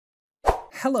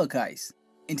Hello guys,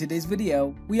 in today's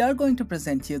video, we are going to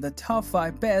present you the top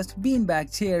 5 best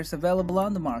beanbag chairs available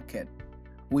on the market.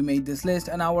 We made this list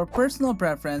on our personal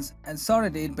preference and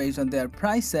sorted it based on their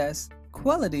prices,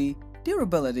 quality,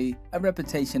 durability, and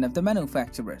reputation of the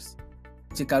manufacturers.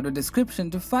 Check out the description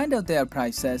to find out their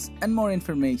prices and more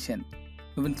information.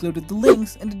 We've included the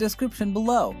links in the description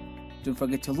below. Don't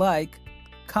forget to like,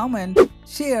 comment,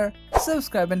 share,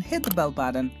 subscribe and hit the bell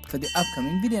button for the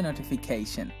upcoming video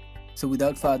notification. So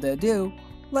without further ado,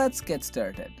 let's get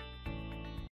started.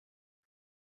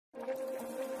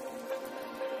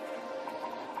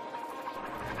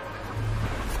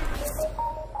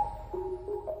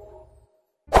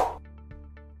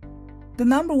 The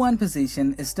number 1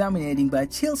 position is dominating by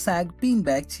chill-sag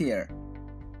beanbag chair.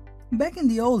 Back in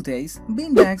the old days,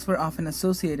 beanbags were often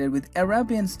associated with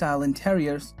Arabian-style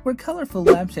interiors where colorful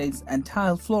lampshades and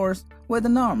tiled floors were the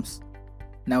norms.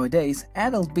 Nowadays,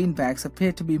 adult beanbags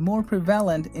appear to be more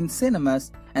prevalent in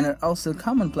cinemas and are also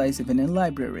commonplace even in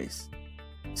libraries.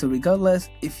 So regardless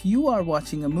if you are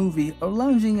watching a movie or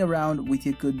lounging around with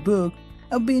your good book,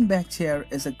 a beanbag chair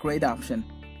is a great option,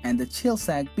 and the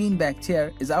chill-sag beanbag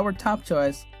chair is our top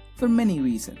choice for many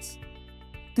reasons.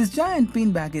 This giant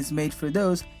beanbag is made for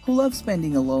those who love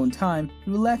spending alone time,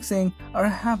 relaxing, or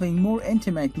having more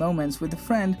intimate moments with a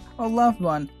friend or loved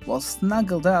one while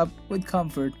snuggled up with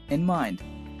comfort in mind.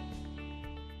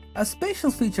 A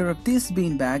special feature of this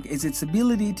beanbag is its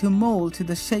ability to mold to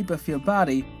the shape of your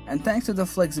body, and thanks to the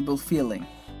flexible feeling.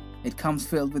 It comes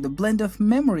filled with a blend of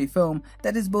memory foam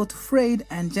that is both frayed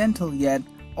and gentle yet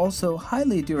also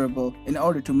highly durable in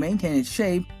order to maintain its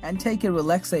shape and take your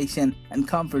relaxation and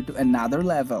comfort to another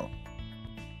level.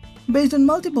 Based on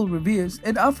multiple reviews,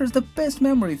 it offers the best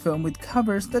memory foam with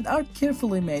covers that are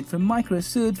carefully made from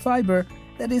micro-suede fiber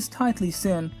that is tightly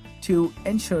sewn to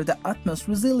ensure the utmost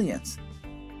resilience.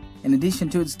 In addition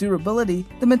to its durability,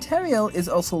 the material is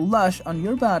also lush on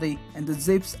your body and the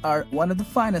zips are one of the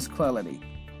finest quality.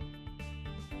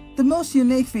 The most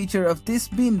unique feature of this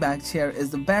beanbag chair is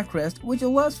the backrest, which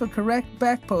allows for correct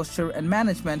back posture and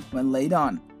management when laid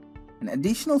on. And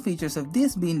additional features of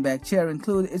this beanbag chair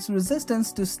include its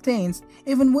resistance to stains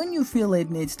even when you feel it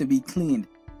needs to be cleaned.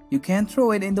 You can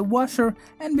throw it in the washer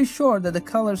and be sure that the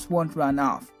colors won't run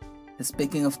off.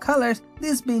 Speaking of colors,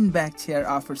 this beanbag chair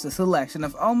offers a selection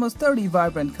of almost 30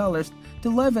 vibrant colors to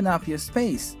liven up your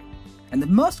space, and the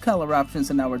most color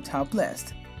options on our top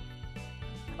list.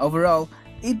 Overall,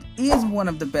 it is one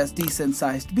of the best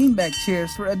decent-sized beanbag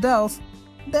chairs for adults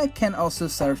that can also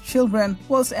serve children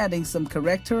whilst adding some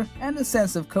character and a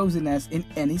sense of coziness in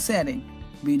any setting,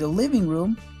 be it a living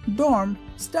room, dorm,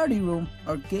 study room,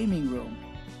 or gaming room.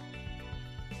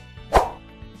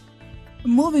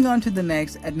 Moving on to the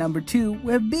next, at number 2,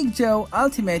 we have Big Joe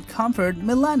Ultimate Comfort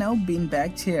Milano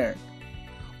Beanbag Chair.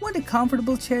 Want a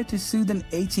comfortable chair to soothe an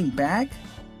aching back?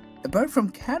 Apart from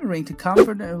catering to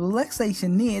comfort and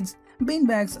relaxation needs,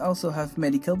 beanbags also have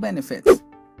medical benefits.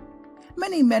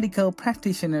 Many medical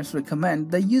practitioners recommend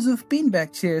the use of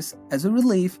beanbag chairs as a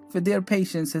relief for their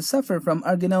patients who suffer from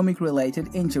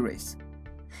ergonomic-related injuries.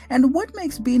 And what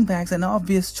makes beanbags an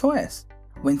obvious choice?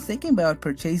 When thinking about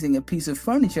purchasing a piece of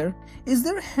furniture, is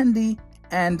their handy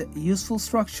and useful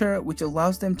structure which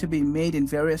allows them to be made in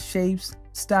various shapes,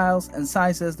 styles, and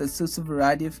sizes that suits a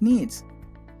variety of needs.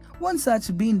 One such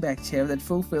beanbag chair that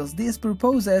fulfills these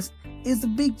purposes is the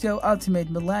Big Joe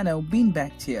Ultimate Milano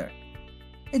Beanbag Chair.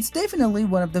 It's definitely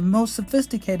one of the most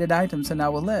sophisticated items on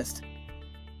our list.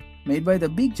 Made by the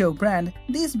Big Joe brand,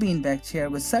 this beanbag chair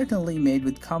was certainly made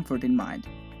with comfort in mind.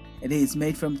 It is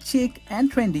made from chic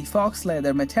and trendy fox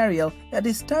leather material that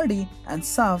is sturdy and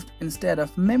soft instead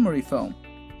of memory foam.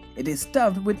 It is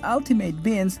stuffed with ultimate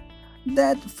beans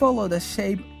that follow the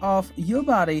shape of your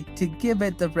body to give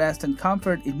it the rest and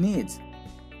comfort it needs.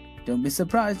 Don't be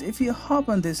surprised if you hop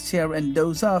on this chair and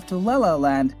doze off to La La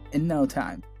Land in no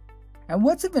time. And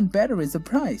what's even better is the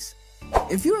price.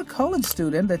 If you're a college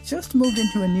student that just moved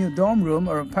into a new dorm room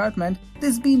or apartment,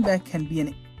 this beanbag can be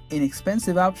an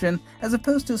inexpensive option as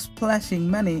opposed to splashing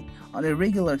money on a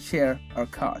regular chair or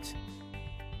couch.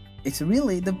 It's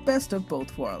really the best of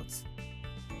both worlds.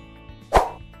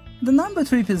 The number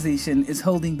 3 position is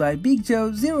holding by Big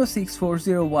Joe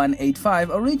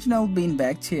 0640185 Original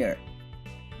Beanbag Chair.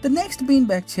 The next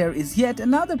beanbag chair is yet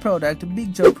another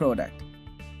Big Joe product.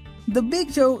 The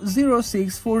Big Joe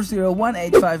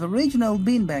 0640185 Original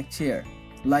Beanbag Chair.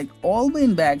 Like all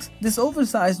beanbags, this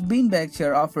oversized beanbag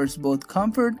chair offers both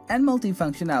comfort and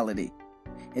multifunctionality.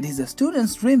 It is a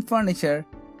student's dream furniture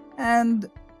and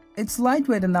it's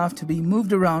lightweight enough to be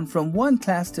moved around from one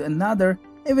class to another,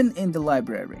 even in the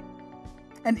library.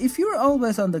 And if you're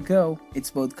always on the go,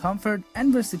 it's both comfort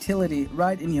and versatility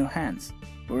right in your hands.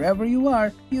 Wherever you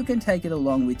are, you can take it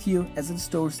along with you as it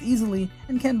stores easily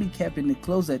and can be kept in the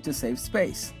closet to save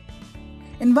space.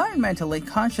 Environmentally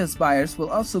conscious buyers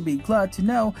will also be glad to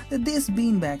know that this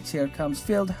beanbag chair comes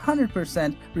filled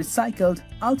 100% recycled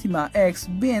Ultima X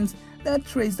bins that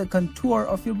trace the contour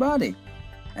of your body.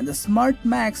 And the Smart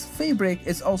Max fabric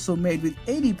is also made with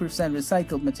 80%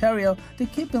 recycled material to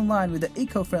keep in line with the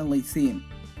eco-friendly theme.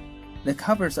 The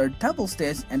covers are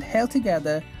double-stitched and held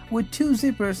together with 2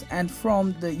 zippers, and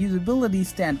from the usability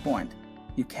standpoint,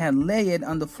 you can lay it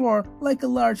on the floor like a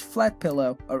large flat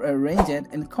pillow or arrange it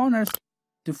in corners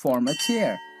to form a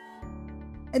chair.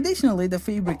 Additionally, the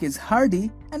fabric is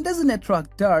hardy and doesn't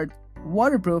attract dirt,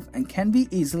 waterproof, and can be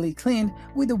easily cleaned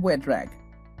with a wet rag.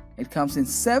 It comes in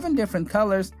 7 different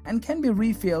colors and can be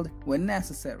refilled when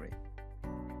necessary.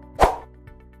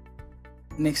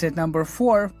 Next at number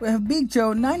 4, we have Big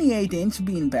Joe 98-inch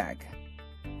beanbag.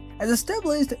 As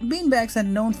established, beanbags are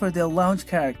known for their lounge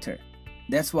character.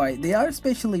 That's why they are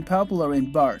especially popular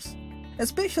in bars.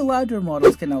 Special outdoor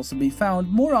models can also be found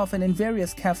more often in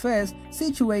various cafes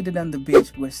situated on the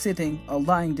beach where sitting or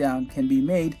lying down can be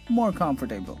made more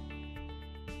comfortable.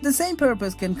 The same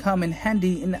purpose can come in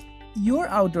handy in your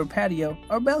outdoor patio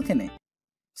or balcony.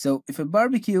 So if a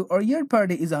barbecue or yard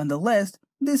party is on the list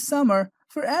this summer,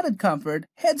 for added comfort,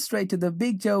 head straight to the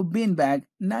Big Joe Beanbag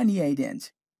 98-inch.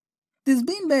 This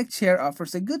beanbag chair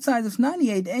offers a good size of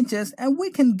 98 inches, and we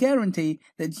can guarantee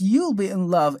that you'll be in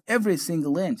love every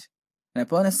single inch. And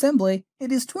upon assembly,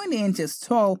 it is 20 inches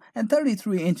tall and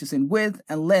 33 inches in width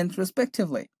and length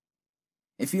respectively.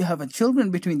 If you have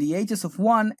children between the ages of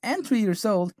 1 and 3 years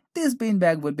old, this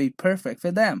beanbag would be perfect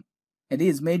for them. It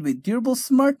is made with durable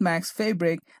Smart Max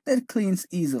fabric that cleans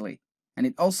easily, and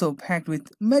it also packed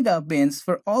with mega bins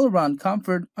for all-around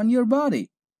comfort on your body.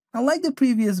 Unlike the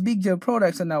previous Big Joe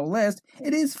products on our list,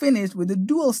 it is finished with a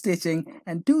dual stitching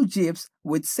and 2 zips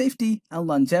with safety and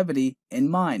longevity in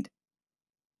mind.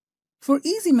 For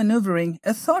easy maneuvering,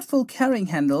 a thoughtful carrying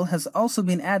handle has also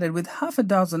been added with half a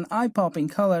dozen eye-popping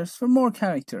colors for more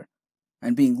character.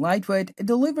 And being lightweight, it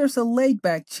delivers a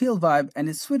laid-back chill vibe and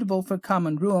is suitable for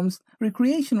common rooms,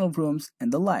 recreational rooms,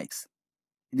 and the likes.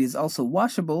 It is also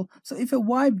washable, so if a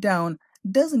wipe down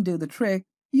doesn't do the trick,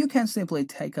 you can simply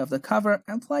take off the cover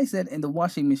and place it in the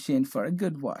washing machine for a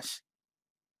good wash.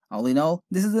 All in all,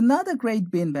 this is another great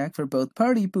beanbag for both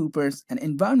party poopers and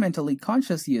environmentally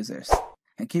conscious users.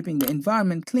 And keeping the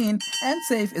environment clean and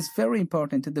safe is very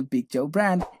important to the Big Joe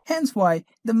brand, hence why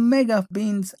the mega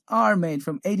beans are made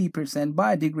from 80%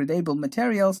 biodegradable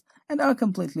materials and are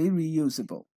completely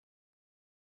reusable.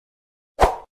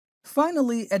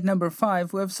 Finally, at number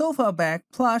 5, we have Sofa Back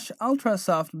Plush Ultra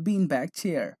Soft Beanbag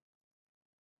Chair.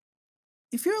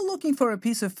 If you're looking for a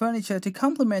piece of furniture to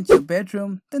complement your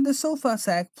bedroom, then the Sofa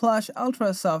Sack Plush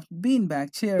Ultra Soft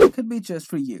Beanbag Chair could be just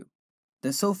for you.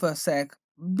 The Sofa Sack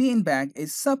beanbag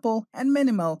is supple and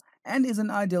minimal and is an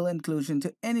ideal inclusion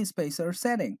to any space or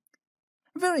setting.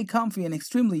 Very comfy and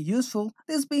extremely useful,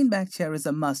 this beanbag chair is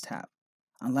a must-have.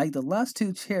 Unlike the last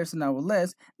 2 chairs on our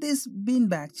list, this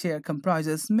beanbag chair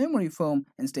comprises memory foam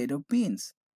instead of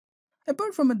beans.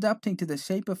 Apart from adapting to the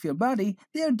shape of your body,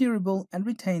 they are durable and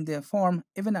retain their form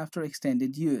even after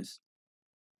extended use.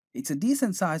 It's a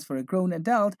decent size for a grown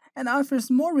adult and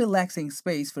offers more relaxing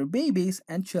space for babies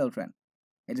and children.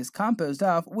 It is composed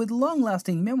of with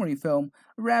long-lasting memory foam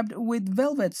wrapped with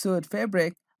velvet suede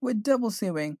fabric with double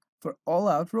sewing for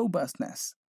all-out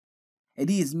robustness. It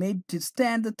is made to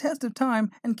stand the test of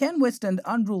time and can withstand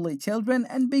unruly children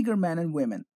and bigger men and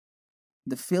women.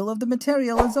 The feel of the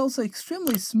material is also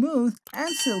extremely smooth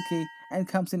and silky and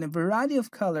comes in a variety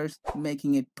of colors,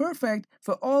 making it perfect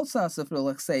for all sorts of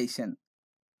relaxation.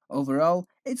 Overall,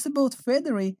 it's both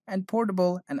feathery and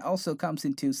portable and also comes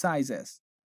in 2 sizes.